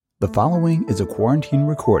The following is a quarantine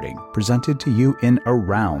recording presented to you in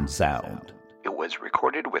around sound. It was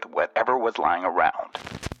recorded with whatever was lying around.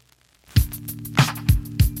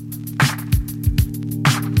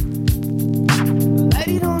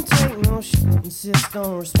 Lady don't take no shit, insist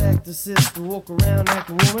on respect the sister, walk around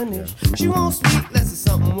acting womanish. She won't speak unless it's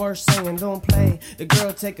something worth saying, don't play. The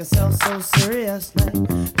girl take herself so seriously,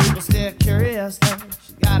 people stare curiously.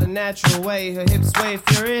 She got a natural way, her hips sway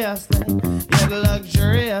furiously. Yeah, the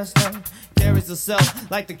luxuriously, carries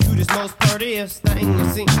herself like the cutest, most prettiest thing you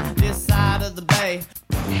see this side of the bay.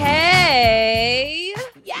 Hey!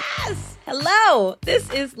 Yes! Hello! This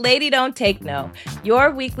is Lady Don't Take No,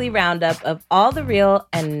 your weekly roundup of all the real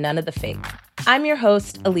and none of the fake. I'm your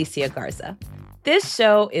host, Alicia Garza. This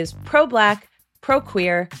show is pro-black,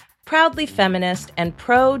 pro-queer, proudly feminist, and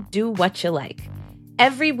pro-do what you like.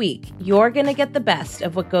 Every week, you're gonna get the best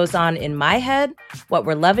of what goes on in my head, what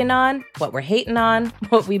we're loving on, what we're hating on,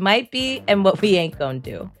 what we might be, and what we ain't gonna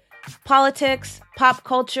do. Politics, pop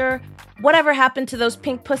culture, whatever happened to those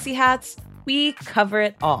pink pussy hats, we cover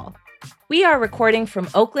it all. We are recording from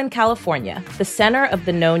Oakland, California, the center of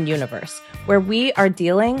the known universe, where we are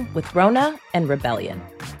dealing with Rona and rebellion.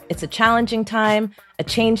 It's a challenging time, a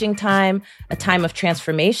changing time, a time of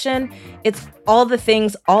transformation. It's all the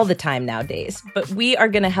things all the time nowadays, but we are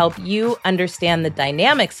going to help you understand the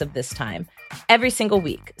dynamics of this time every single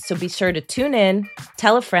week. So be sure to tune in,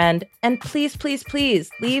 tell a friend, and please, please, please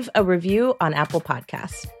leave a review on Apple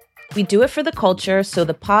Podcasts. We do it for the culture, so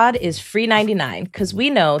the pod is free 99, because we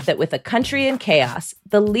know that with a country in chaos,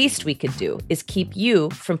 the least we could do is keep you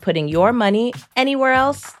from putting your money anywhere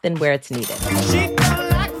else than where it's needed. She don't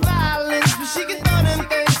like violence, but she can do them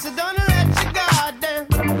things, so don't let your guard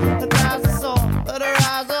down. Her thighs are sore, but her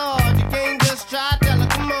eyes are hard. You can't just try, tell her,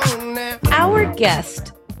 come on now. Our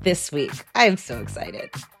guest this week, I am so excited,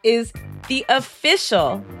 is the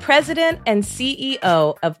official president and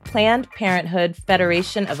CEO of Planned Parenthood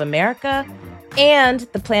Federation of America and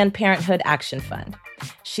the Planned Parenthood Action Fund.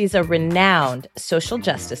 She's a renowned social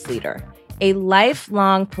justice leader, a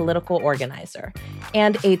lifelong political organizer,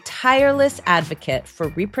 and a tireless advocate for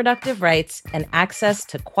reproductive rights and access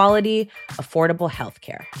to quality, affordable health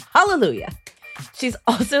care. Hallelujah. She's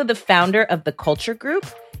also the founder of The Culture Group,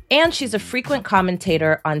 and she's a frequent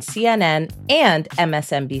commentator on CNN and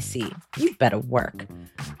MSNBC. You better work.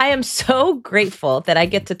 I am so grateful that I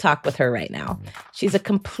get to talk with her right now. She's a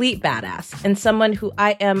complete badass and someone who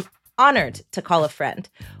I am honored to call a friend.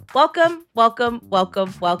 Welcome, welcome,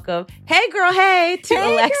 welcome, welcome. Hey, girl, hey, to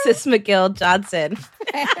Alexis McGill Johnson.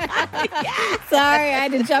 Yes. Sorry, I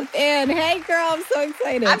had to jump in. Hey, girl, I'm so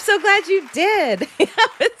excited. I'm so glad you did.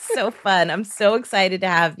 It's so fun. I'm so excited to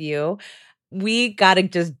have you. We got to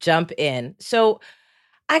just jump in. So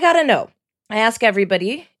I got to know. I ask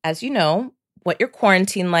everybody, as you know, what your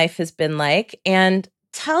quarantine life has been like. And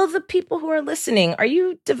tell the people who are listening, are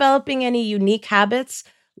you developing any unique habits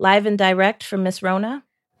live and direct from Miss Rona?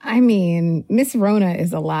 I mean, Miss Rona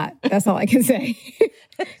is a lot. That's all I can say.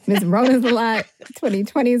 Miss Rona is a lot.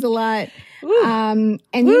 2020 is a lot. And,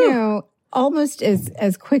 you know, almost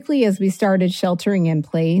as quickly as we started sheltering in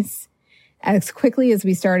place, as quickly as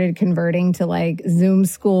we started converting to like Zoom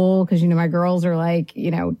school, because, you know, my girls are like, 8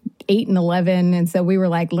 and 11. And so we were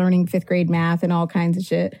like learning 5th grade math and all kinds of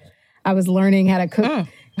shit. I was learning how to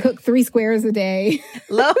cook 3 squares a day.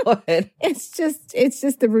 Lord. It's just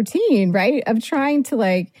the routine, right? Of trying to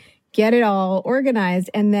like get it all organized,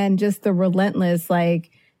 and then just the relentless like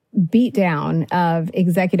beat down of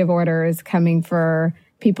executive orders coming for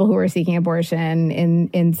people who are seeking abortion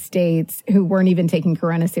in states who weren't even taking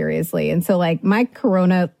Corona seriously. And so like my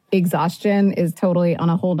Corona exhaustion is totally on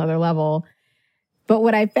a whole nother level. But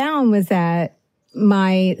what I found was that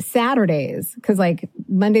my Saturdays, because like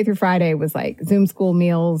Monday through Friday was like Zoom school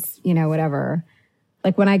meals, whatever.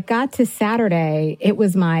 Like when I got to Saturday, it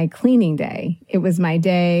was my cleaning day. It was my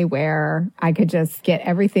day where I could just get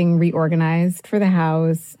everything reorganized for the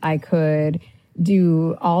house. I could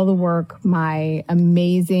do all the work my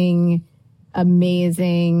amazing,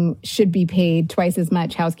 should be paid twice as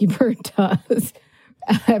much housekeeper does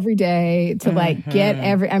every day to like get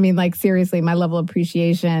seriously, my level of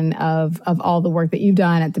appreciation of all the work that you've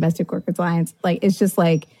done at Domestic Workers Alliance. Like, it's just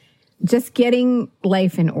like, just getting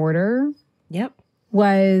life in order. Yep.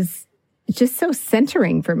 Was just so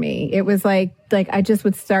centering for me. It was like I just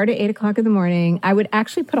would start at 8:00 in the morning. I would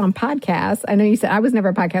actually put on podcasts. I know you said I was never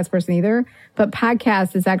a podcast person either, but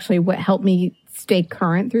podcast is actually what helped me stay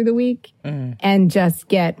current through the week and just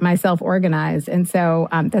get myself organized. And so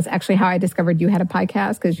that's actually how I discovered you had a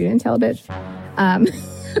podcast, because you didn't tell a bitch.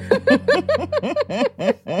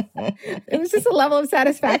 It was just a level of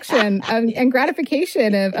satisfaction and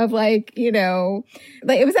gratification of like, you know,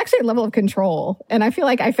 like it was actually a level of control. And I feel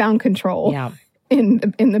like I found control in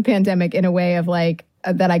the pandemic in a way of like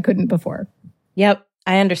that I couldn't before. Yep.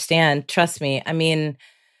 I understand. Trust me. I mean,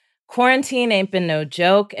 quarantine ain't been no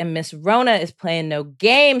joke, and Miss Rona is playing no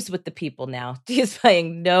games with the people now. She's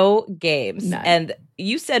playing no games. None. And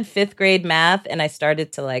you said 5th grade math, and I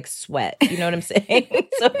started to like sweat. You know what I'm saying?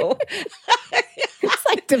 So it's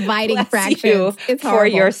like dividing bless fractions. You it's for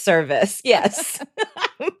horrible. your service. Yes.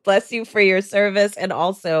 Bless you for your service, and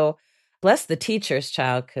also bless the teachers,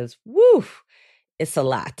 child, because woo, it's a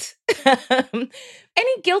lot.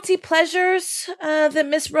 Any guilty pleasures that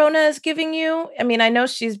Miss Rona is giving you? I mean, I know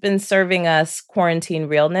she's been serving us quarantine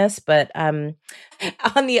realness, but on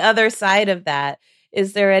the other side of that,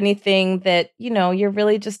 is there anything that, you know, you're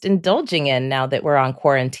really just indulging in now that we're on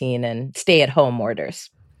quarantine and stay-at-home orders?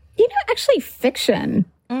 You know, actually, fiction.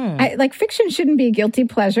 Fiction shouldn't be a guilty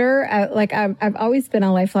pleasure. I've always been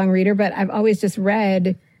a lifelong reader, but I've always just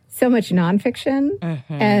read so much nonfiction.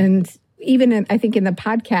 Mm-hmm. And even I think in the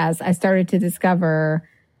podcast, I started to discover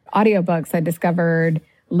audiobooks. I discovered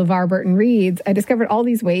LeVar Burton reads. I discovered all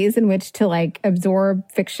these ways in which to like absorb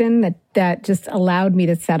fiction that just allowed me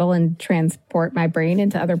to settle and transport my brain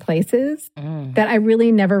into other places that I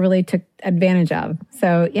really never really took advantage of.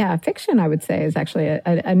 So yeah, fiction, I would say, is actually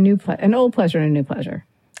an old pleasure and a new pleasure.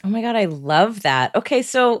 Oh my God, I love that. Okay,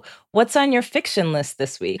 so what's on your fiction list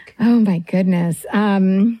this week? Oh my goodness.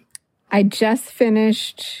 I just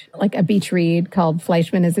finished like a beach read called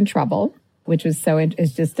Fleischman is in Trouble, which was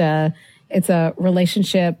it's a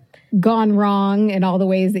relationship gone wrong in all the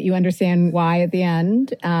ways that you understand why at the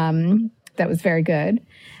end. That was very good.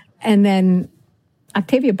 And then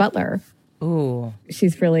Octavia Butler. Ooh.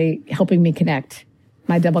 She's really helping me connect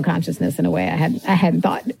my double consciousness in a way I hadn't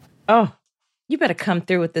thought. Oh, you better come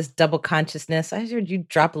through with this double consciousness. I heard you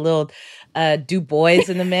drop a little Du Bois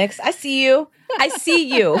in the mix. I see you.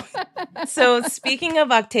 So speaking of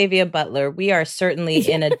Octavia Butler, we are certainly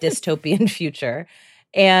in a dystopian future.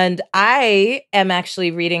 And I am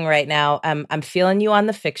actually reading right now. I'm feeling you on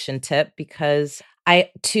the fiction tip because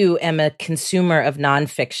I too am a consumer of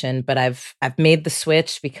nonfiction, but I've made the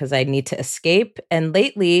switch because I need to escape. And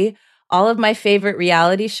lately, all of my favorite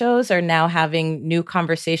reality shows are now having new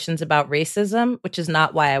conversations about racism, which is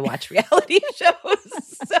not why I watch reality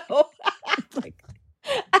shows. So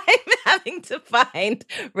I'm having to find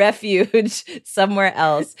refuge somewhere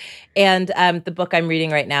else. And the book I'm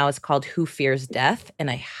reading right now is called Who Fears Death?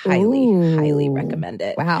 And I highly recommend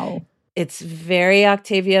it. Wow. It's very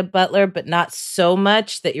Octavia Butler, but not so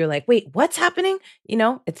much that you're like, wait, what's happening? You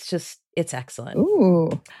know, it's excellent.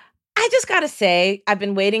 Ooh. I just got to say, I've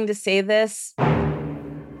been waiting to say this.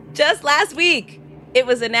 Just last week, it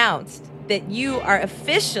was announced that you are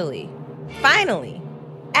officially, finally,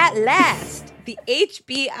 at last, the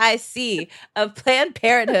HBIC of Planned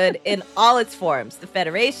Parenthood in all its forms. The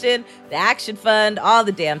Federation, the Action Fund, all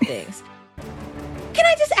the damn things. Can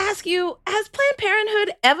I just ask you, has Planned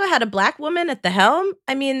Parenthood ever had a Black woman at the helm?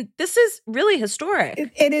 I mean, this is really historic.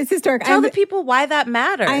 It is historic. Tell the people why that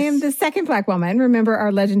matters. I am the second Black woman. Remember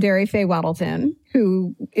our legendary Faye Waddleton,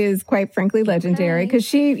 who is quite frankly legendary because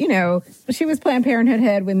she was Planned Parenthood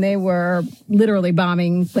head when they were literally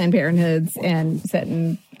bombing Planned Parenthoods and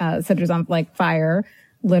setting centers on like fire.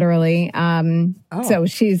 Literally. So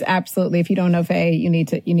she's absolutely, if you don't know Faye, you need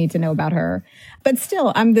to know about her. But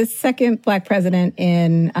still, I'm the second Black president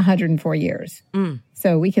in 104 years.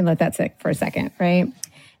 So we can let that sit for a second, right?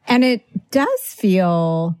 And it does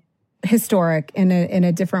feel historic in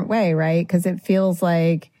a different way, right? Because it feels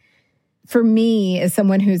like, for me, as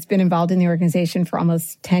someone who's been involved in the organization for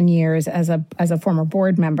almost 10 years as a former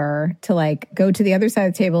board member, to like go to the other side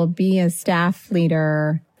of the table, be a staff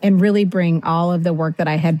leader, and really bring all of the work that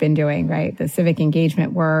I had been doing, right? The civic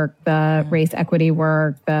engagement work, the race equity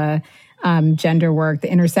work, the gender work, the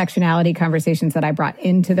intersectionality conversations that I brought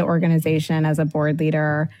into the organization as a board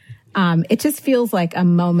leader. It just feels like a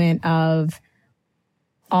moment of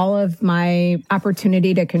all of my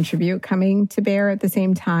opportunity to contribute coming to bear at the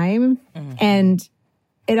same time. Mm-hmm. And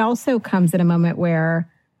it also comes at a moment where,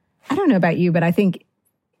 I don't know about you, but I think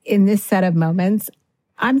in this set of moments,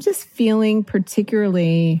 I'm just feeling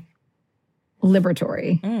particularly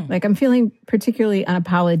liberatory. Like I'm feeling particularly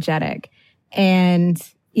unapologetic. And,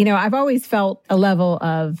 you know, I've always felt a level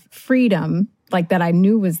of freedom, like that I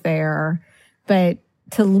knew was there. But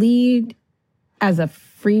to lead as a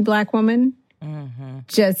free Black woman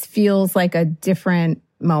just feels like a different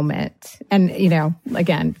moment. And, you know,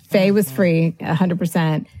 again, Faye was free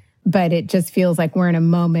 100%, but it just feels like we're in a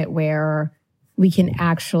moment where we can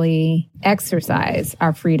actually exercise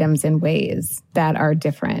our freedoms in ways that are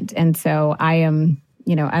different. And so I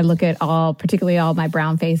look at particularly all my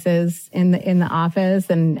brown faces in the office,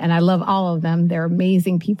 and I love all of them. They're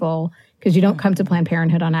amazing people, because you don't come to Planned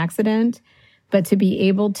Parenthood on accident. But to be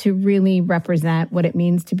able to really represent what it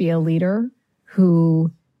means to be a leader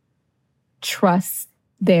who trusts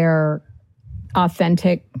their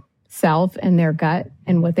authentic self and their gut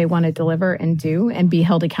and what they want to deliver and do and be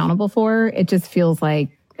held accountable for, it just feels like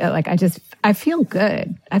I feel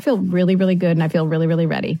good. I feel really, really good, and I feel really, really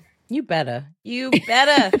ready. You better.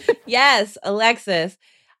 Yes, Alexis,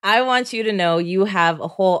 I want you to know you have a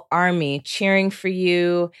whole army cheering for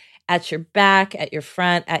you at your back, at your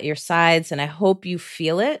front, at your sides, and I hope you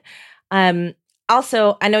feel it.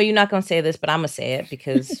 Also, I know you're not going to say this, but I'm going to say it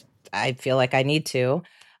because I feel like I need to.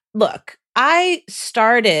 Look, I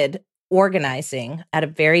started organizing at a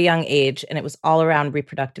very young age, and it was all around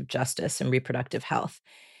reproductive justice and reproductive health.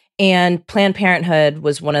 And Planned Parenthood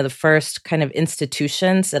was one of the first kind of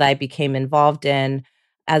institutions that I became involved in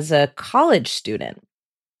as a college student.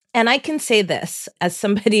 And I can say this as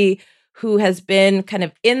somebody who has been kind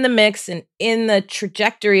of in the mix and in the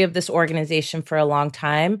trajectory of this organization for a long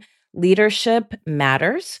time. Leadership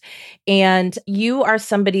matters. And you are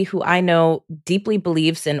somebody who I know deeply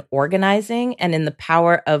believes in organizing and in the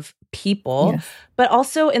power of people, yes, but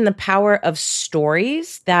also in the power of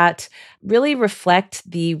stories that really reflect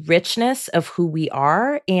the richness of who we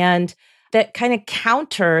are and that kind of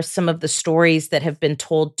counter some of the stories that have been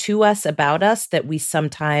told to us about us that we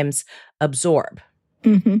sometimes absorb.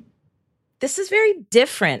 Mm-hmm. This is very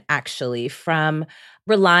different, actually, from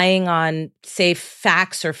relying on, say,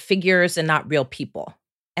 facts or figures and not real people.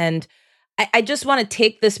 And I just want to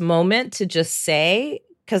take this moment to just say,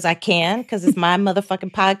 because it's my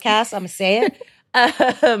motherfucking podcast, I'm going to say it.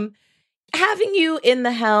 Having you in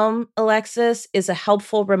the helm, Alexis, is a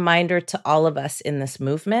helpful reminder to all of us in this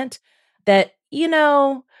movement that,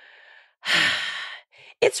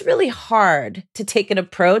 it's really hard to take an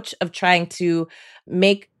approach of trying to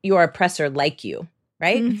make your oppressor like you,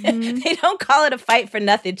 right? Mm-hmm. They don't call it a fight for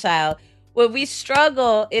nothing, child. When we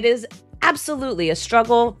struggle, it is absolutely a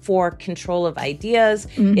struggle for control of ideas.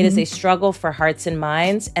 Mm-hmm. It is a struggle for hearts and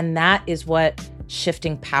minds. And that is what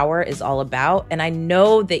shifting power is all about. And I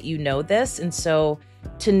know that you know this. And so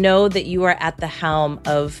to know that you are at the helm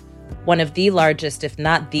of one of the largest, if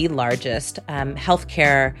not the largest,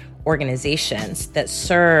 healthcare organizations that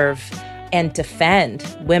serve and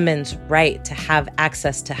defend women's right to have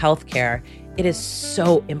access to healthcare, it is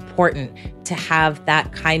so important to have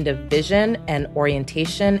that kind of vision and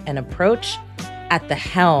orientation and approach at the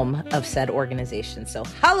helm of said organization. So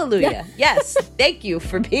hallelujah. Yes. Thank you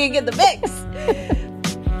for being in the mix.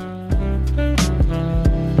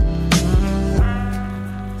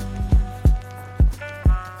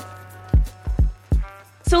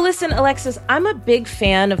 So listen, Alexis, I'm a big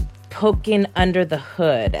fan of poking under the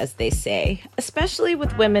hood, as they say, especially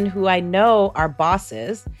with women who I know are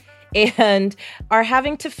bosses and are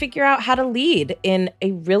having to figure out how to lead in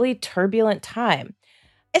a really turbulent time.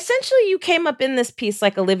 Essentially, you came up in this piece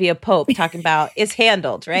like Olivia Pope talking about it's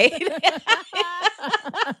handled, right?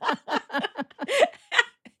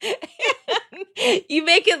 You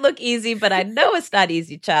make it look easy, but I know it's not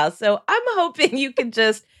easy, child. So I'm hoping you can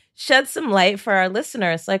just shed some light for our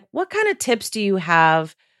listeners. Like, what kind of tips do you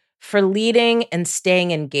have for leading and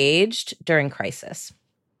staying engaged during crisis?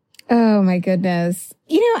 Oh, my goodness.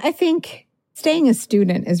 I think staying a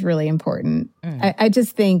student is really important. I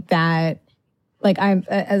just think that,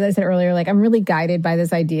 as I said earlier, I'm really guided by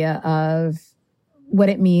this idea of what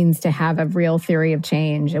it means to have a real theory of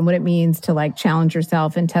change and what it means to challenge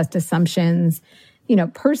yourself and test assumptions,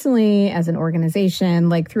 personally, as an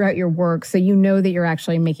organization, throughout your work. So that you're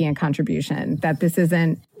actually making a contribution, that this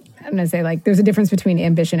isn't, I'm going to say there's a difference between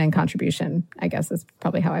ambition and contribution, I guess is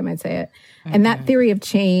probably how I might say it. Mm-hmm. And that theory of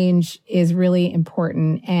change is really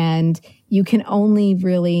important. And you can only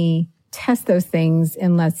really test those things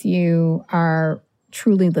unless you are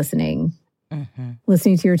truly listening,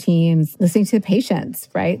 listening to your teams, listening to the patients,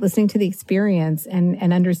 right? Listening to the experience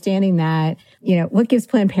and understanding that, what gives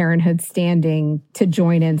Planned Parenthood standing to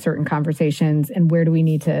join in certain conversations and where do we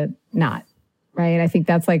need to not, right? I think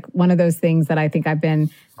that's one of those things that I think I've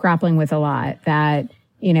been grappling with a lot, that,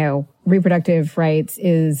 reproductive rights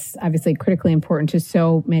is obviously critically important to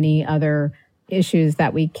so many other issues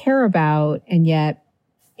that we care about. And yet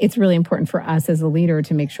it's really important for us as a leader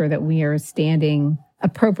to make sure that we are standing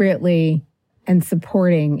appropriately and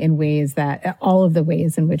supporting in ways that all of the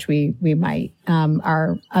ways in which we might,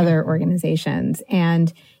 our other organizations.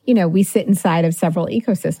 And, we sit inside of several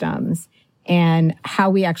ecosystems. and how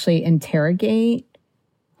we actually interrogate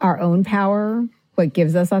our own power, what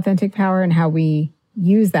gives us authentic power, and how we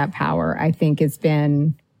use that power, I think has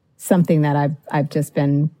been something that I've just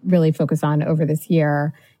been really focused on over this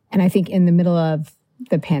year. And I think in the middle of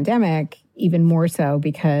the pandemic, even more so,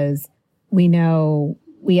 because we know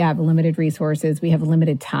we have limited resources, we have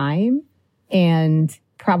limited time, and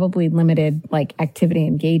probably limited activity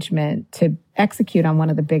engagement to execute on one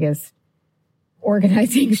of the biggest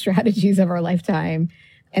organizing strategies of our lifetime.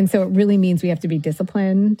 And so it really means we have to be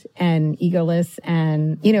disciplined and egoless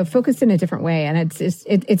and, focused in a different way. And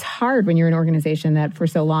it's hard when you're an organization that for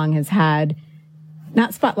so long has had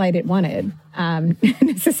not spotlight it wanted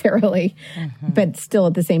necessarily, but still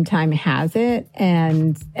at the same time has it.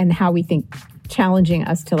 And how we think, challenging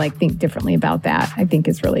us to think differently about that, I think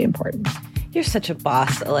is really important. You're such a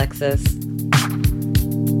boss, Alexis.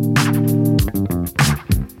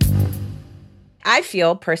 I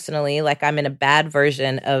feel personally like I'm in a bad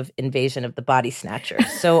version of Invasion of the Body Snatchers.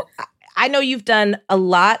 So I know you've done a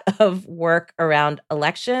lot of work around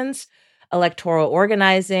elections, electoral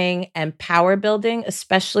organizing, and power building,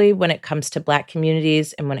 especially when it comes to Black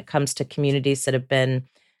communities and when it comes to communities that have been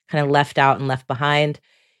kind of left out and left behind.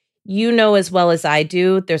 You know as well as I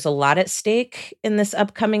do, there's a lot at stake in this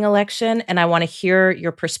upcoming election, and I want to hear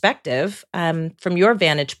your perspective from your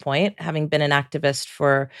vantage point, having been an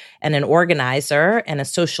activist and an organizer and a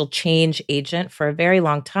social change agent for a very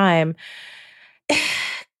long time.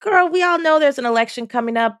 Girl, we all know there's an election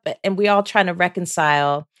coming up, and we all trying to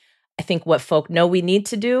reconcile, I think, what folk know we need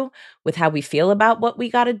to do with how we feel about what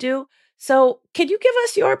we got to do. So can you give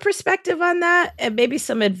us your perspective on that and maybe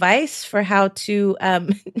some advice for how to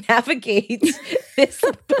navigate this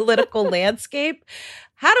political landscape?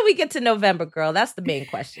 How do we get to November, girl? That's the main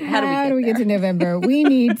question. How do we get to November? We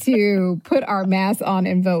need to put our masks on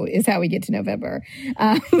and vote is how we get to November.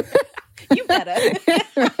 You better.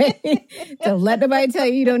 Right? Don't let nobody tell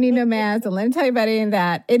you don't need no mask. Don't let them tell you about any of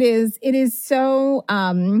that. It is so,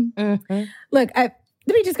 look,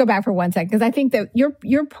 let me just go back for 1 second, because I think that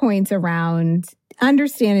your points around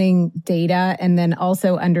understanding data and then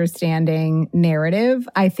also understanding narrative,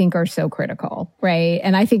 I think are so critical, right?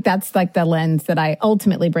 And I think that's the lens that I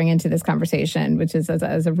ultimately bring into this conversation, which is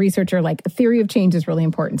as a researcher, a theory of change is really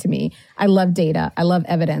important to me. I love data. I love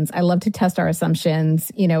evidence. I love to test our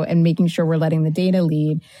assumptions, and making sure we're letting the data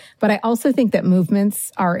lead. But I also think that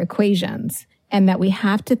movements are equations, and that we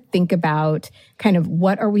have to think about kind of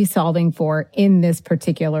what are we solving for in this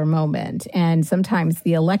particular moment. And sometimes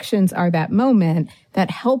the elections are that moment that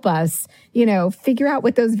help us, figure out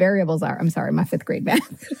what those variables are. I'm sorry, my 5th grade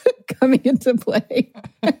math coming into play.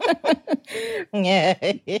 But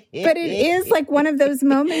it is one of those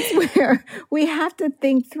moments where we have to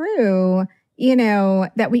think through,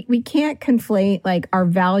 that we can't conflate our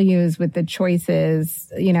values with the choices,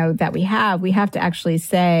 that we have. We have to actually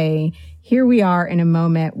say, here we are in a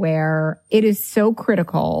moment where it is so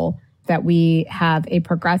critical that we have a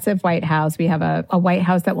progressive White House. We have a White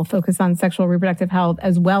House that will focus on sexual reproductive health,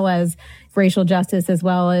 as well as racial justice, as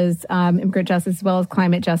well as immigrant justice, as well as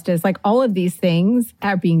climate justice. All of these things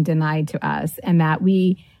are being denied to us, and that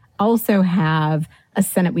we also have a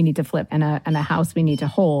Senate we need to flip and a House we need to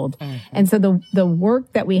hold. Mm-hmm. And so the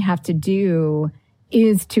work that we have to do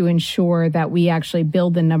is to ensure that we actually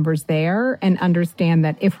build the numbers there and understand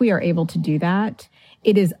that if we are able to do that,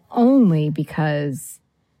 it is only because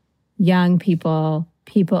young people,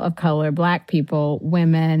 people of color, Black people,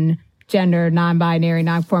 women, gender, non-binary,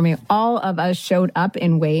 non-conforming, all of us showed up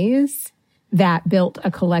in ways that built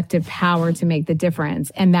a collective power to make the difference,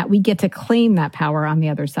 and that we get to claim that power on the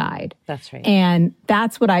other side. That's right. And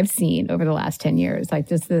that's what I've seen over the last 10 years,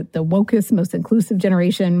 just the wokest, most inclusive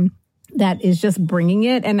generation that is just bringing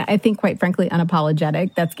it. And I think, quite frankly,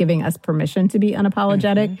 unapologetic. That's giving us permission to be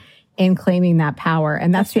unapologetic and claiming that power.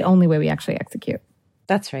 And that's the only way we actually execute.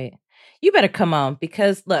 That's right. You better come on,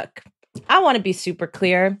 because look, I want to be super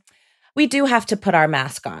clear. We do have to put our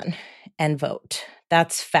mask on and vote.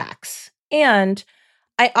 That's facts. And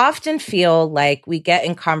I often feel like we get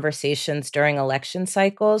in conversations during election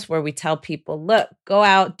cycles where we tell people, look, go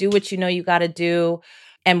out, do what you know you got to do,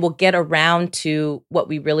 and we'll get around to what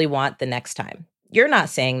we really want the next time. You're not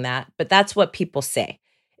saying that, but that's what people say.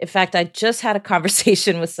 In fact, I just had a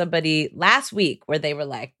conversation with somebody last week where they were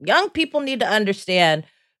like, young people need to understand,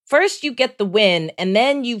 first you get the win and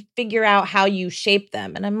then you figure out how you shape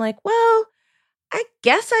them. And I'm like, well, I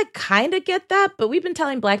guess I kind of get that, but we've been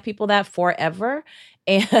telling Black people that forever.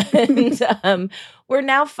 And we're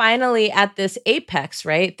now finally at this apex,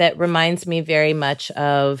 right? That reminds me very much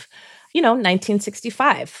of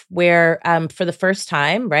 1965, where for the first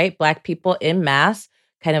time, right, Black people en masse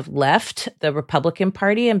kind of left the Republican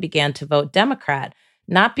Party and began to vote Democrat.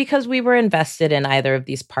 Not because we were invested in either of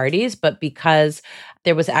these parties, but because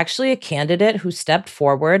there was actually a candidate who stepped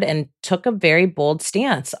forward and took a very bold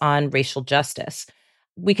stance on racial justice.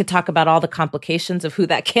 We could talk about all the complications of who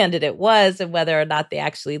that candidate was and whether or not they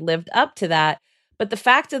actually lived up to that. But the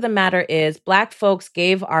fact of the matter is, Black folks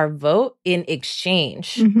gave our vote in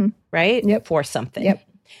exchange, right? Yep. For something.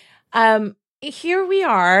 Yep. Here we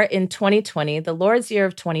are in 2020, the Lord's year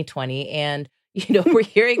of 2020, and we're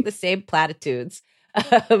hearing the same platitudes.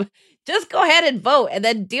 Just go ahead and vote and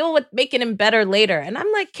then deal with making him better later. And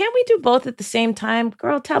I'm like, can't we do both at the same time?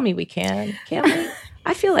 Girl, tell me we can. Can't we?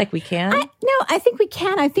 I feel like we can. I think we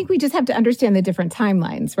can. I think we just have to understand the different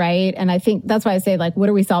timelines, right? And I think that's why I say, like, what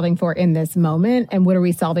are we solving for in this moment? And what are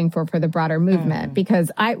we solving for the broader movement?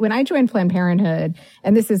 Because when I joined Planned Parenthood,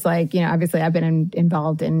 and this is like, obviously I've been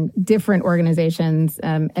involved in different organizations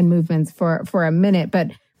and movements for a minute, but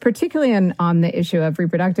particularly on the issue of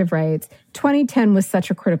reproductive rights, 2010 was such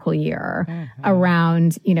a critical year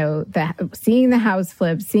around, seeing the House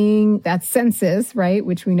flip, seeing that census, right,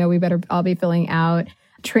 which we know we better all be filling out,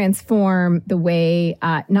 transform the way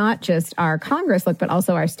not just our Congress look, but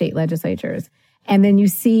also our state legislatures. And then you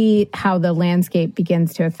see how the landscape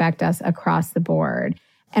begins to affect us across the board.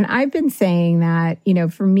 And I've been saying that,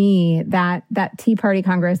 for me, that Tea Party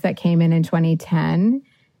Congress that came in 2010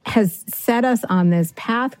 has set us on this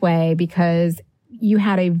pathway because you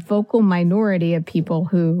had a vocal minority of people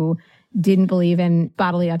who didn't believe in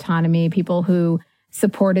bodily autonomy, people who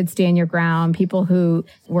supported stand your ground, people who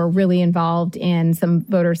were really involved in some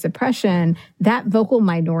voter suppression. That vocal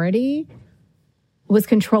minority was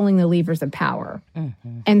controlling the levers of power.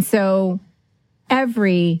 And so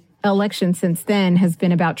every election since then has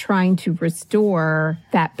been about trying to restore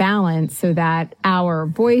that balance so that our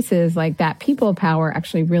voices, like that people power,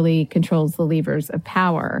 actually really controls the levers of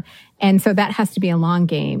power. And so that has to be a long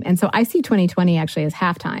game. And so I see 2020 actually as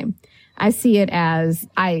halftime. I see it as,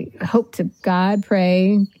 I hope to God,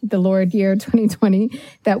 pray the Lord year 2020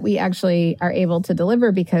 that we actually are able to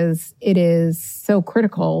deliver, because it is so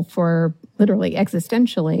critical for literally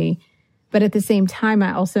existentially. But at the same time,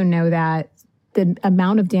 I also know that the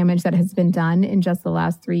amount of damage that has been done in just the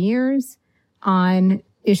last 3 years on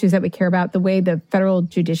issues that we care about, the way the federal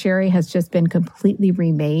judiciary has just been completely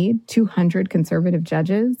remade, 200 conservative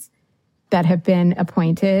judges that have been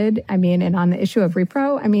appointed. And on the issue of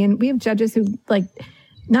repro, we have judges who,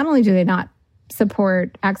 not only do they not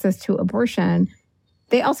support access to abortion,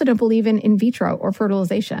 they also don't believe in vitro or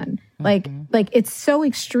fertilization. It's so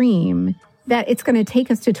extreme that it's going to take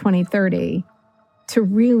us to 2030 to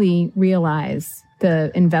really realize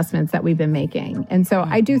the investments that we've been making. And so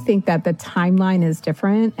I do think that the timeline is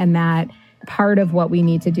different, and that part of what we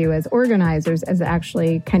need to do as organizers is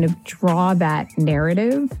actually kind of draw that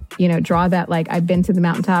narrative, draw that, I've been to the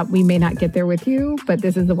mountaintop, we may not get there with you, but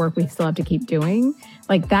this is the work we still have to keep doing.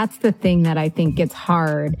 That's the thing that I think gets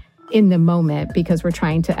hard in the moment, because we're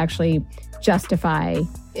trying to actually justify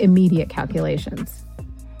immediate calculations.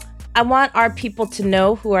 I want our people to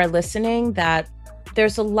know, who are listening, that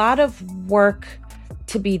there's a lot of work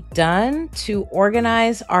to be done to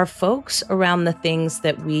organize our folks around the things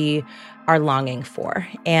that we are longing for,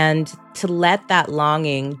 and to let that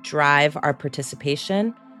longing drive our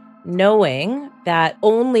participation, knowing that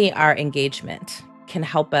only our engagement can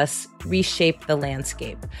help us reshape the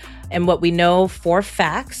landscape. And what we know for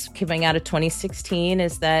facts coming out of 2016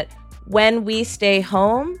 is that when we stay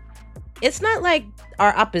home, it's not like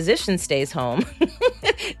our opposition stays home.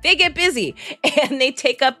 They get busy and they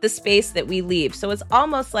take up the space that we leave. So it's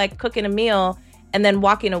almost like cooking a meal and then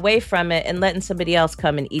walking away from it and letting somebody else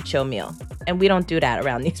come and eat your meal. And we don't do that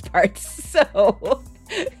around these parts. So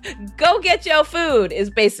go get your food is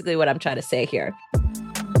basically what I'm trying to say here.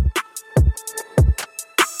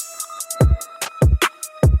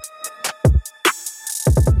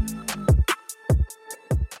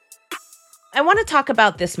 I want to talk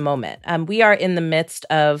about this moment. We are in the midst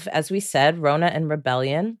of, as we said, Rona and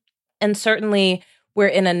rebellion. And certainly we're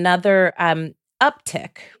in another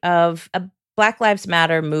uptick of a Black Lives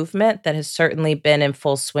Matter movement that has certainly been in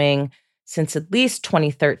full swing since at least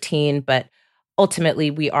 2013. But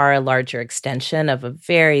ultimately, we are a larger extension of a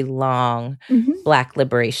very long Black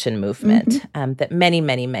liberation movement that many,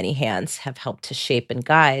 many, many hands have helped to shape and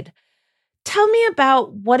guide. Tell me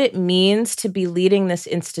about what it means to be leading this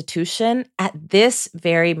institution at this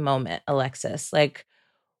very moment, Alexis.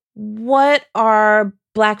 What are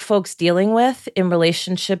Black folks dealing with in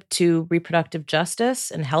relationship to reproductive justice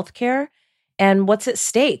and healthcare? And what's at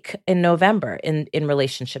stake in November in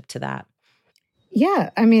relationship to that? Yeah,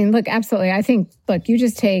 look, absolutely. I think, you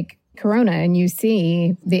just take Corona and you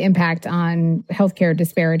see the impact on healthcare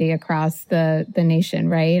disparity across the nation,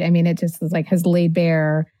 right? I mean, it just is like has laid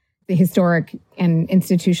bare the historic and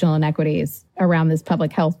institutional inequities around this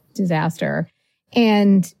public health disaster.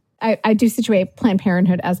 And I do situate Planned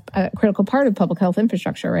Parenthood as a critical part of public health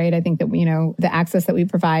infrastructure, right? I think that, you know, the access that we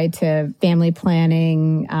provide to family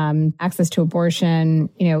planning, access to abortion,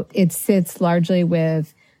 you know, it sits largely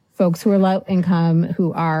with folks who are low income,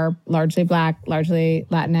 who are largely Black, largely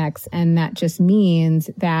Latinx. And that just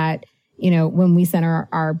means that, you know, when we center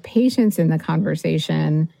our patients in the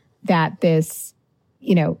conversation, that this,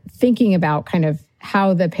 you know, thinking about kind of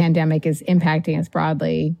how the pandemic is impacting us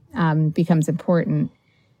broadly becomes important.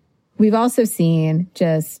 We've also seen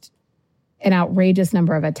just an outrageous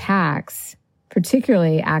number of attacks,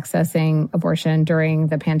 particularly accessing abortion during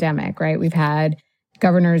the pandemic, right? We've had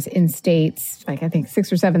governors in states, like I think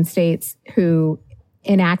 6 or 7 states, who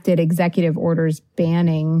enacted executive orders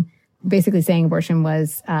banning, basically saying abortion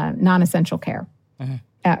was non-essential care,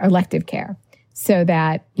 elective care. So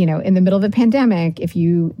that, you know, in the middle of the pandemic, if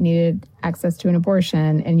you needed access to an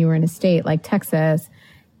abortion and you were in a state like Texas,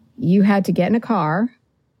 you had to get in a car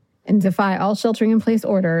and defy all sheltering in place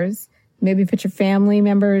orders, maybe put your family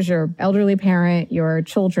members, your elderly parent, your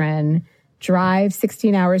children, drive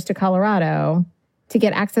 16 hours to Colorado to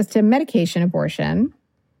get access to medication abortion,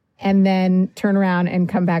 and then turn around and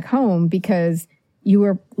come back home because you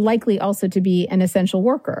were likely also to be an essential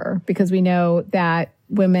worker, because we know that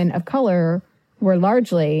women of color were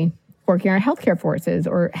largely working in our healthcare forces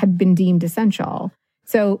or had been deemed essential.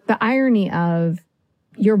 So the irony of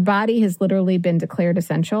your body has literally been declared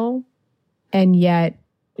essential, and yet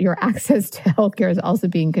your access to healthcare is also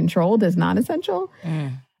being controlled as non-essential.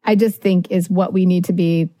 I just think is what we need to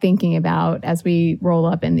be thinking about as we roll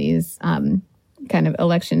up in these kind of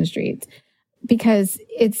election streets, because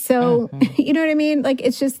it's so, you know what I mean? Like,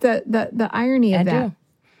 it's just the irony of that.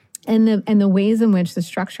 And the ways in which the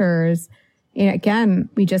structures, you know, again,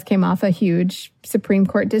 we just came off a huge Supreme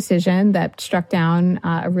Court decision that struck down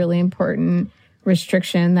a really important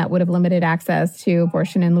restriction that would have limited access to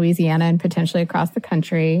abortion in Louisiana and potentially across the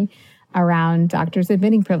country around doctors'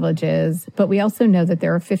 admitting privileges. But we also know that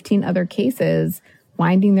there are 15 other cases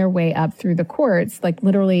winding their way up through the courts, like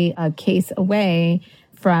literally a case away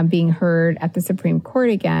from being heard at the Supreme Court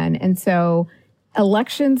again. And so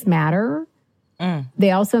elections matter. They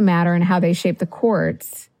also matter in how they shape the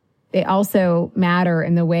courts. They also matter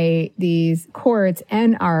in the way these courts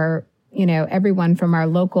and our, you know, everyone from our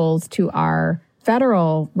locals to our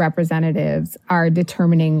federal representatives are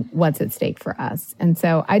determining what's at stake for us. And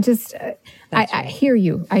so I just, I hear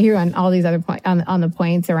you. I hear on all these other points, on the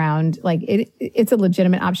points around, like, it's a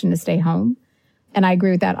legitimate option to stay home. And I agree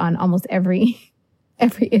with that on almost every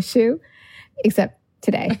issue, except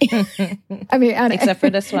today. I mean, except for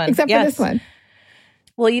this one. Except for this one.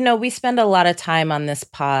 Well, you know, we spend a lot of time on this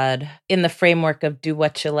pod in the framework of do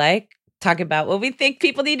what you like, talk about what we think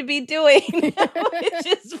people need to be doing, which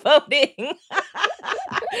is voting.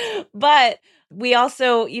 But we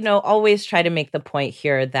also, you know, always try to make the point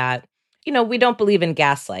here that, you know, we don't believe in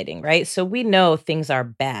gaslighting, right? So we know things are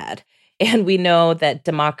bad, and we know that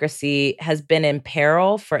democracy has been in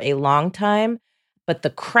peril for a long time, but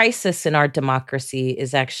the crisis in our democracy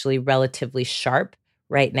is actually relatively sharp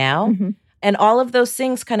right now. And all of those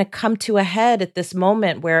things kind of come to a head at this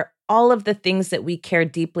moment where all of the things that we care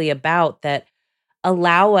deeply about that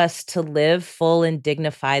allow us to live full and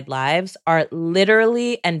dignified lives are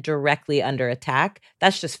literally and directly under attack.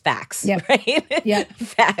 That's just facts, right?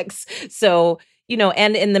 Facts. So, you know,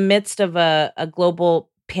 and in the midst of a global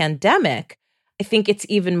pandemic, I think it's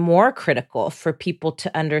even more critical for people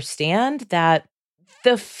to understand that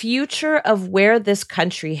the future of where this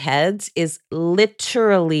country heads is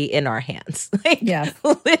literally in our hands.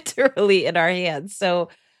 Literally in our hands. So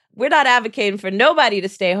we're not advocating for nobody to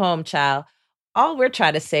stay home, child. All we're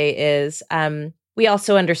trying to say is we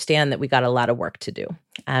also understand that we got a lot of work to do,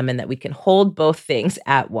 and that we can hold both things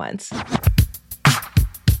at once.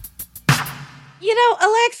 You know,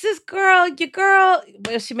 Alexis, your girl,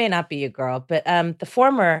 well, she may not be your girl, but the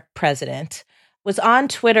former president was on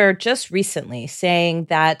Twitter just recently saying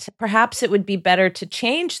that perhaps it would be better to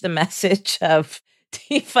change the message of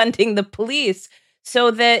defunding the police so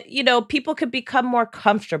that, you know, people could become more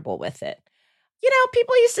comfortable with it. You know,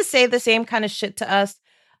 people used to say the same kind of shit to us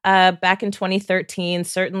back in 2013.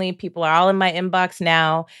 Certainly people are all in my inbox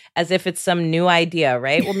now as if it's some new idea,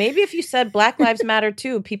 right? Well, maybe if you said Black Lives Matter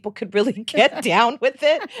too, people could really get down with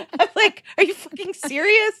it. I'm like, are you fucking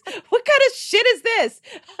serious? What kind of shit is this?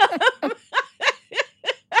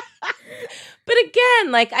 But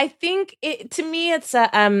again, like, I think to me, it's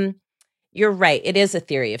You're right. It is a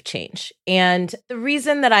theory of change. And the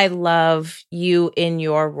reason that I love you in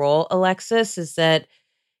your role, Alexis, is that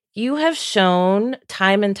you have shown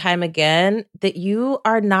time and time again that you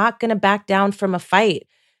are not going to back down from a fight,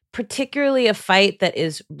 particularly a fight that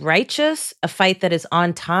is righteous, a fight that is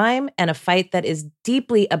on time, and a fight that is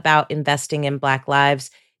deeply about investing in Black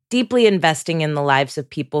lives, deeply investing in the lives of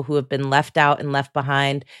people who have been left out and left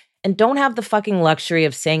behind, and don't have the fucking luxury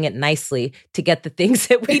of saying it nicely to get the things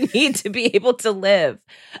that we need to be able to live.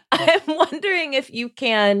 I'm wondering if you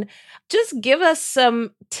can just give us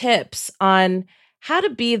some tips on how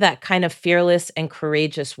to be that kind of fearless and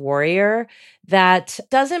courageous warrior that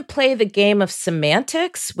doesn't play the game of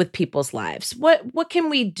semantics with people's lives. What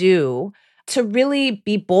can we do to really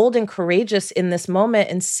be bold and courageous in this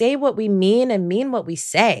moment and say what we mean and mean what we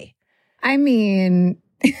say? I mean,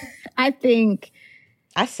 I think...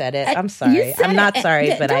 I said it. I'm sorry. I'm not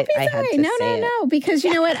sorry, but I had to say it. No, because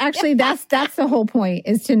you know what? Actually, that's the whole point,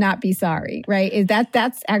 is to not be sorry, right?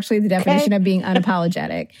 That's actually the definition of being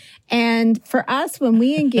unapologetic. And for us, when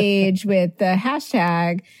we engage with the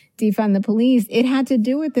hashtag defund the police, it had to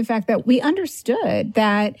do with the fact that we understood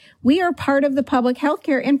that we are part of the public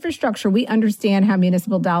healthcare infrastructure. We understand how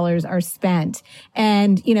municipal dollars are spent.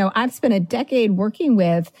 And, you know, I've spent a decade working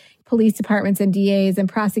with police departments and DAs and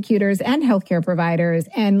prosecutors and healthcare providers.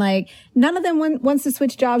 And like, none of them wants to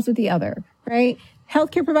switch jobs with the other, right?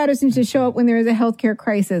 Healthcare providers need to show up when there is a healthcare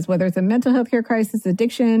crisis, whether it's a mental health care crisis,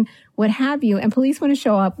 addiction, what have you. And police want to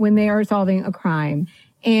show up when they are solving a crime.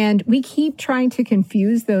 And we keep trying to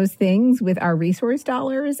confuse those things with our resource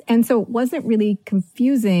dollars. And so it wasn't really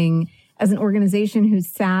confusing as an organization who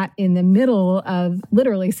sat in the middle of,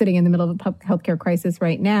 literally sitting in the middle of a healthcare crisis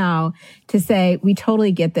right now, to say, we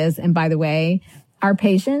totally get this. And by the way, our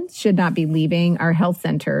patients should not be leaving our health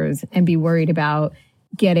centers and be worried about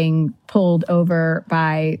getting pulled over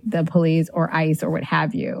by the police or ICE or what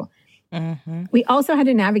have you. Mm-hmm. We also had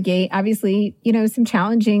to navigate, obviously, you know, some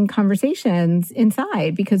challenging conversations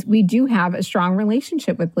inside, because we do have a strong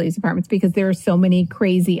relationship with police departments, because there are so many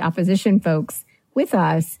crazy opposition folks with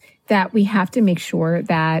us that we have to make sure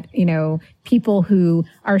that, you know, people who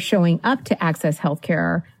are showing up to access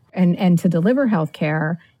healthcare and to deliver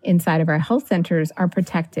healthcare inside of our health centers are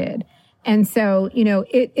protected. And so, you know,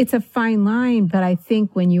 it's a fine line, but I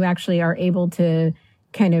think when you actually are able to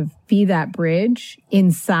kind of be that bridge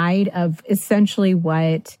inside of essentially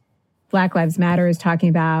what Black Lives Matter is talking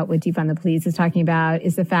about, what Defund the Police is talking about,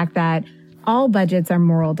 is the fact that all budgets are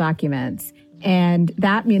moral documents. And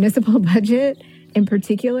that municipal budget in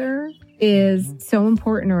particular is so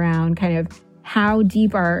important around kind of how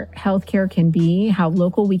deep our healthcare can be, how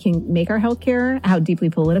local we can make our healthcare, how deeply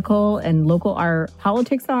political and local our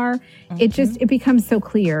politics are. Mm-hmm. It becomes so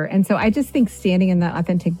clear. And so I just think standing in the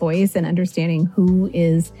authentic voice and understanding who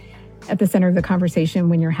is at the center of the conversation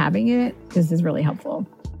when you're having it, this is really helpful.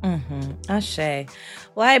 Mm-hmm. Ashe.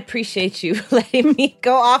 Well, I appreciate you letting me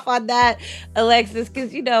go off on that, Alexis,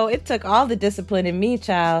 because, you know, it took all the discipline in me,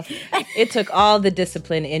 child. It took all the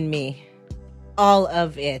discipline in me. All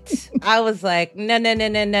of it. I was like, no.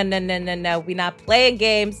 We not playing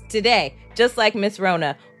games today. Just like Miss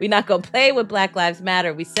Rona. We not going to play with Black Lives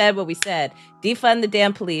Matter. We said what we said. Defund the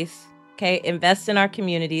damn police. Okay? Invest in our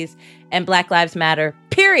communities. And Black Lives Matter.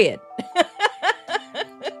 Period.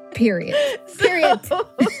 Period.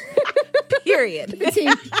 Period.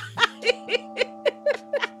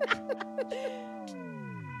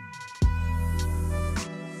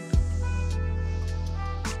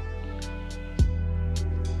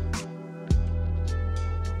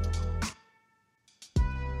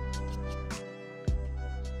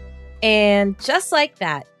 And just like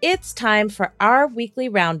that, it's time for our weekly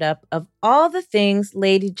roundup of all the things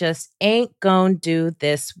Lady just ain't gonna do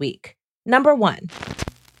this week. Number 1,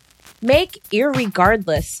 make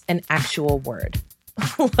irregardless an actual word.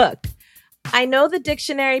 Look, I know the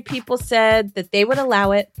dictionary people said that they would allow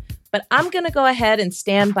it, but I'm gonna go ahead and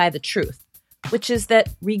stand by the truth, which is that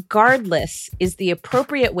regardless is the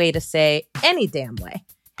appropriate way to say any damn way.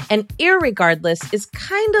 And irregardless is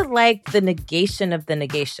kind of like the negation of the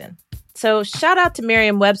negation. So shout out to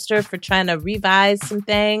Merriam-Webster for trying to revise some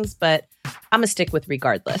things, but I'm going to stick with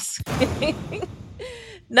regardless.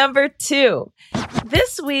 Number 2,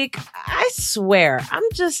 this week, I swear, I'm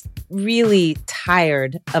just really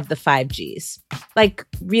tired of the 5Gs. Like,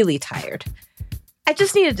 really tired. I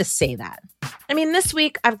just needed to say that. I mean, this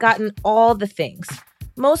week, I've gotten all the things,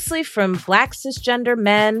 mostly from Black cisgender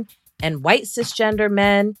men and white cisgender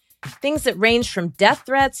men, things that range from death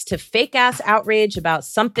threats to fake-ass outrage about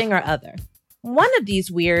something or other. One of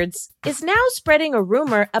these weirds is now spreading a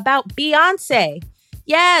rumor about Beyonce.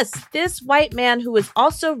 Yes, this white man who is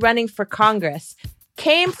also running for Congress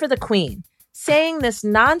came for the Queen, saying this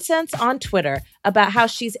nonsense on Twitter about how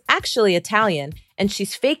she's actually Italian and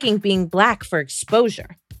she's faking being Black for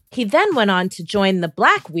exposure. He then went on to join the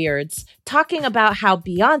Black Weirds, talking about how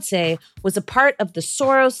Beyoncé was a part of the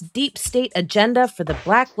Soros deep state agenda for the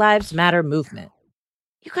Black Lives Matter movement.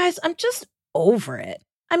 You guys, I'm just over it.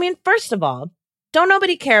 I mean, first of all, don't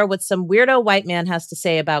nobody care what some weirdo white man has to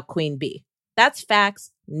say about Queen Bee. That's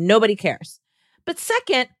facts. Nobody cares. But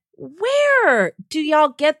second, where do y'all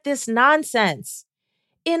get this nonsense?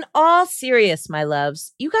 In all seriousness, my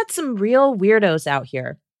loves, you got some real weirdos out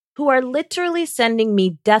here who are literally sending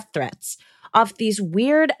me death threats off these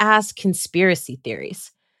weird-ass conspiracy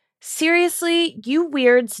theories. Seriously, you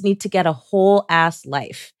weirds need to get a whole-ass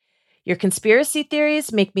life. Your conspiracy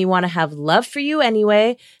theories make me want to have love for you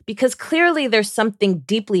anyway, because clearly there's something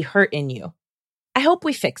deeply hurt in you. I hope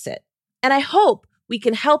we fix it, and I hope we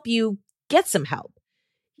can help you get some help.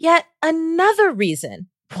 Yet another reason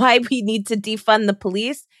why we need to defund the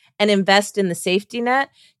police and invest in the safety net,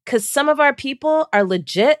 because some of our people are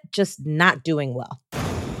legit just not doing well.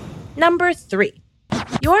 Number 3,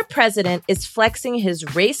 your president is flexing his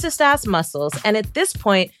racist-ass muscles, and at this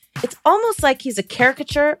point, it's almost like he's a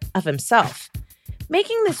caricature of himself.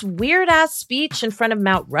 Making this weird-ass speech in front of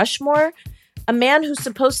Mount Rushmore, a man who's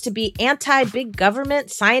supposed to be anti-big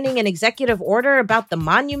government signing an executive order about the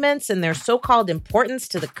monuments and their so-called importance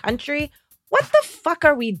to the country. What the fuck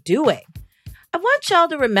are we doing? I want y'all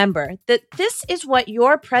to remember that this is what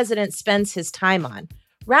your president spends his time on,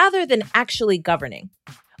 rather than actually governing.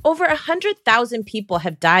 Over 100,000 people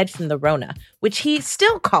have died from the Rona, which he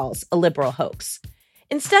still calls a liberal hoax.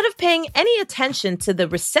 Instead of paying any attention to the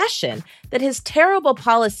recession that his terrible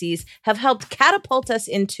policies have helped catapult us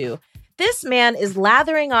into, this man is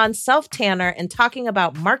lathering on self-tanner and talking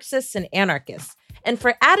about Marxists and anarchists. And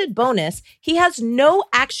for added bonus, he has no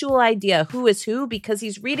actual idea who is who because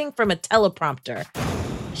he's reading from a teleprompter.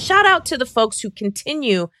 Shout out to the folks who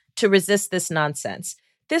continue to resist this nonsense.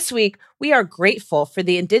 This week, we are grateful for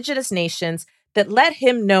the indigenous nations that let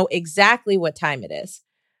him know exactly what time it is.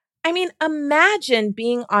 I mean, imagine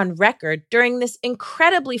being on record during this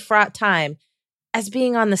incredibly fraught time as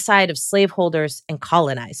being on the side of slaveholders and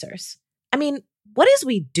colonizers. I mean, what is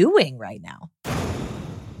we doing right now?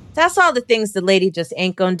 That's all the things that Lady just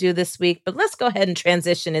ain't gonna do this week, but let's go ahead and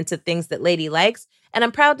transition into things that Lady likes, and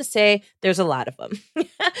I'm proud to say there's a lot of them.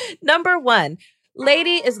 Number 1,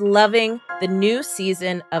 Lady is loving the new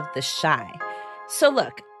season of The Chi. So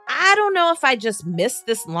look, I don't know if I just missed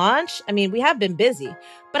this launch. I mean, we have been busy,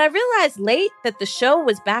 but I realized late that the show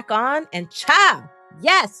was back on, and ciao!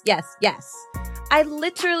 Yes, yes, yes. I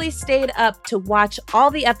literally stayed up to watch all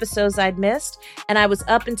the episodes I'd missed, and I was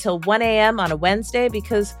up until 1 a.m. on a Wednesday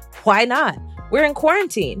because why not? We're in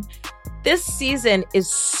quarantine. This season is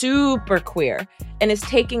super queer and is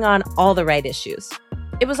taking on all the right issues.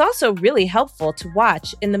 It was also really helpful to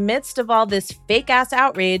watch in the midst of all this fake-ass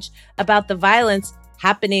outrage about the violence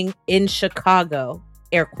happening in Chicago,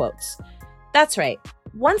 air quotes. That's right.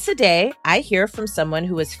 Once a day, I hear from someone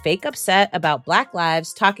who is fake upset about Black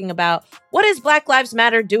lives talking about what is Black Lives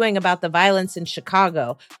Matter doing about the violence in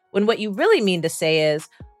Chicago, when what you really mean to say is,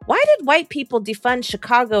 why did white people defund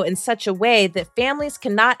Chicago in such a way that families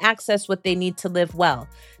cannot access what they need to live well,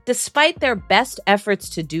 despite their best efforts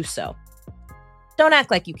to do so? Don't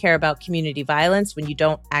act like you care about community violence when you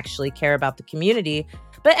don't actually care about the community.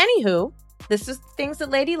 But anywho, this is things that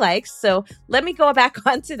Lady likes, so let me go back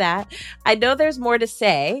onto that. I know there's more to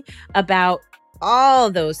say about all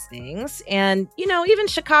those things. And, you know, even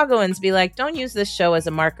Chicagoans be like, don't use this show as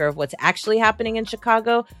a marker of what's actually happening in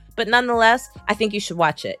Chicago. But nonetheless, I think you should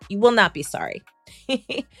watch it. You will not be sorry.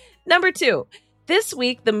 Number 2, this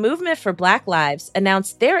week, the Movement for Black Lives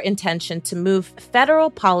announced their intention to move federal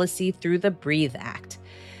policy through the BREATHE Act.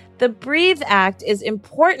 The BREATHE Act is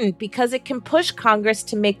important because it can push Congress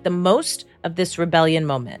to make the most of this rebellion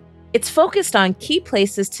moment. It's focused on key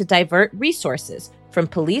places to divert resources from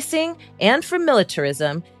policing and from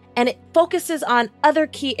militarism, and it focuses on other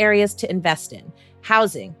key areas to invest in: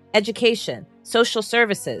 housing, education, social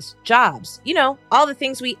services, jobs, you know, all the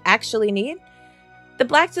things we actually need. The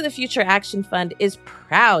Black to the Future Action Fund is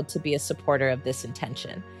proud to be a supporter of this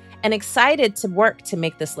intention and excited to work to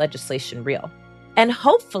make this legislation real. And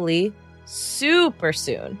hopefully, super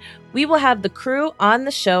soon, we will have the crew on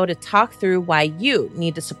the show to talk through why you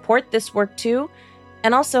need to support this work too,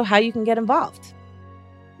 and also how you can get involved.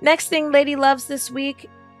 Next thing Lady loves this week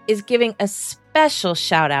is giving a special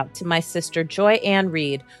shout out to my sister Joy Ann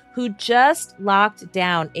Reid, who just locked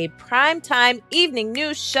down a primetime evening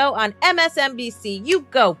news show on MSNBC. You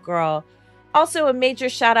go, girl. Also, a major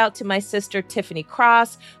shout out to my sister Tiffany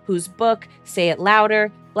Cross, whose book, Say It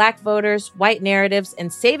Louder, Black Voters, White Narratives,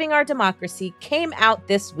 and Saving Our Democracy came out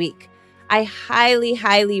this week. I highly,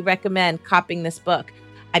 highly recommend copying this book.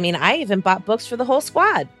 I mean, I even bought books for the whole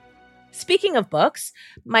squad. Speaking of books,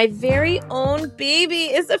 my very own baby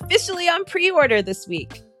is officially on pre-order this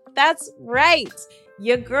week. That's right.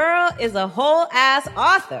 Your girl is a whole ass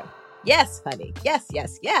author. Yes, honey. Yes,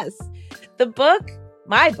 yes, yes. The book,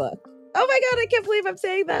 my book. Oh my God, I can't believe I'm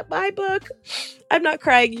saying that. My book. I'm not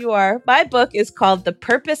crying, you are. My book is called The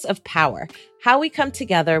Purpose of Power: How We Come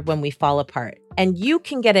Together When We Fall Apart. And you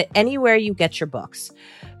can get it anywhere you get your books.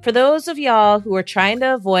 For those of y'all who are trying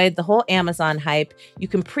to avoid the whole Amazon hype, you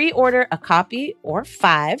can pre-order a copy or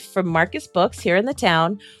 5 from Marcus Books here in the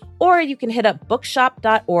town, or you can hit up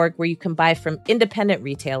bookshop.org where you can buy from independent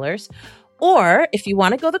retailers. Or if you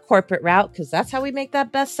want to go the corporate route, because that's how we make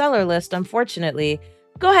that bestseller list, unfortunately,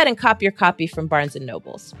 go ahead and cop your copy from Barnes &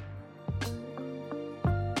 Nobles.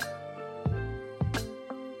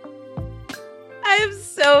 I am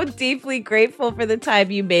so deeply grateful for the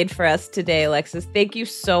time you made for us today, Alexis. Thank you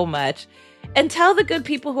so much. And tell the good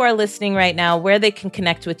people who are listening right now where they can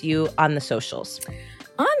connect with you on the socials.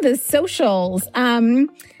 On the socials,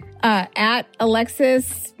 at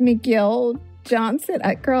Alexis McGill Johnson.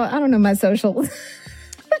 Girl, I don't know my socials.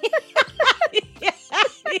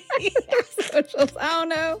 Socials, I don't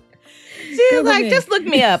know. She's like, just look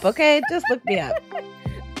me up, okay? Just look me up.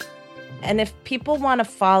 And if people want to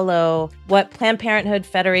follow what Planned Parenthood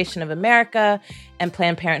Federation of America and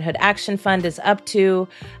Planned Parenthood Action Fund is up to,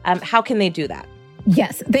 how can they do that?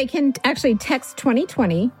 Yes, they can actually text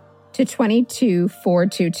 2020 to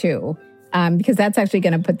 22422. Because that's actually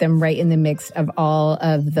going to put them right in the mix of all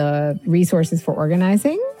of the resources for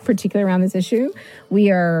organizing, particularly around this issue.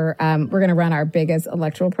 We're going to run our biggest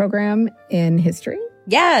electoral program in history.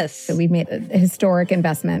 Yes. So we've made a historic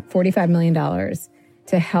investment, $45 million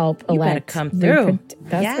to help elect. You better come through.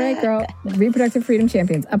 That's right, girl. Reproductive freedom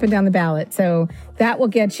champions up and down the ballot. So that will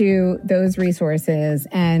get you those resources.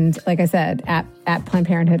 And like I said, at Planned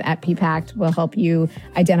Parenthood, at PPACT, will help you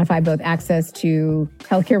identify both access to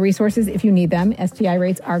healthcare resources if you need them. STI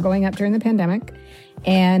rates are going up during the pandemic.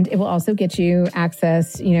 And it will also get you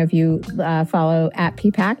access, if you follow at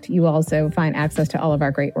PPACT, you will also find access to all of our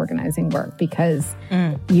great organizing work because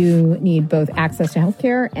you need both access to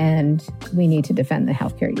healthcare and we need to defend the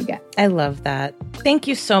healthcare you get. I love that. Thank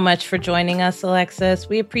you so much for joining us, Alexis.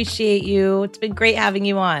 We appreciate you. It's been great having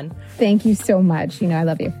you on. Thank you so much. I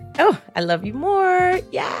love you. Oh, I love you more.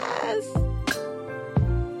 Yes.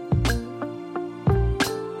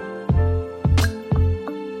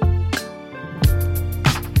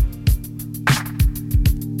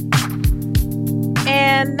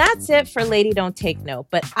 And that's it for Lady Don't Take No,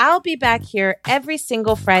 but I'll be back here every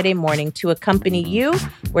single Friday morning to accompany you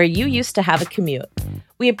where you used to have a commute.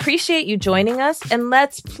 We appreciate you joining us, and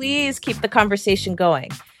let's please keep the conversation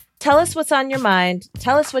going. Tell us what's on your mind,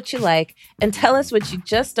 tell us what you like, and tell us what you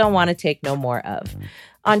just don't want to take no more of.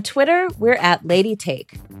 On Twitter, we're at Lady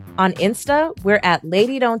Take. On Insta, we're at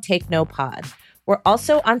Lady Don't Take No Pod. We're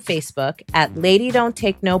also on Facebook at Lady Don't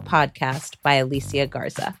Take No Podcast by Alicia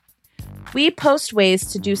Garza. We post ways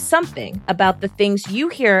to do something about the things you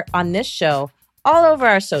hear on this show all over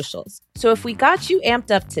our socials. So if we got you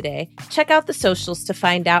amped up today, check out the socials to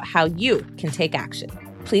find out how you can take action.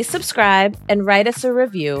 Please subscribe and write us a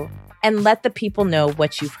review and let the people know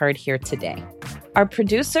what you've heard here today. Our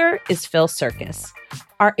producer is Phil Circus.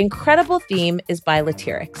 Our incredible theme is by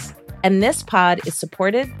Latyrix. And this pod is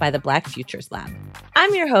supported by the Black Futures Lab.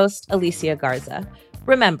 I'm your host, Alicia Garza.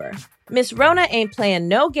 Remember, Miss Rona ain't playing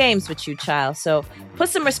no games with you, child, so put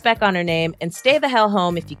some respect on her name and stay the hell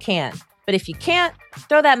home if you can. But if you can't,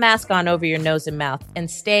 throw that mask on over your nose and mouth and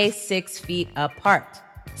stay 6 feet apart.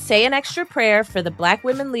 Say an extra prayer for the Black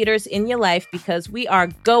women leaders in your life because we are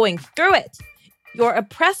going through it. Your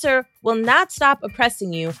oppressor will not stop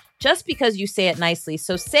oppressing you just because you say it nicely,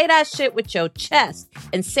 so say that shit with your chest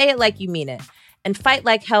and say it like you mean it. And fight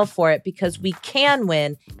like hell for it because we can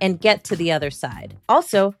win and get to the other side.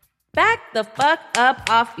 Also, back the fuck up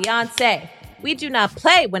off Beyonce. We do not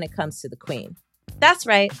play when it comes to the queen. That's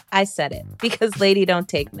right, I said it, because Lady Don't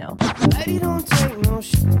Take No. Lady don't take no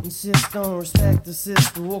shit, insist on respect the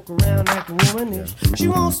sister, walk around acting womanish. She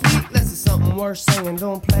won't speak unless it's something worth saying,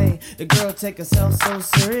 don't play. The girl take herself so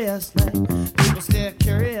seriously, people stare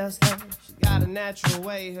curiously. She got a natural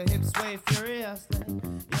way, her hips sway furiously,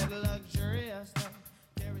 yet luxuriously,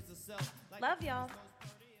 carries herself like Love y'all.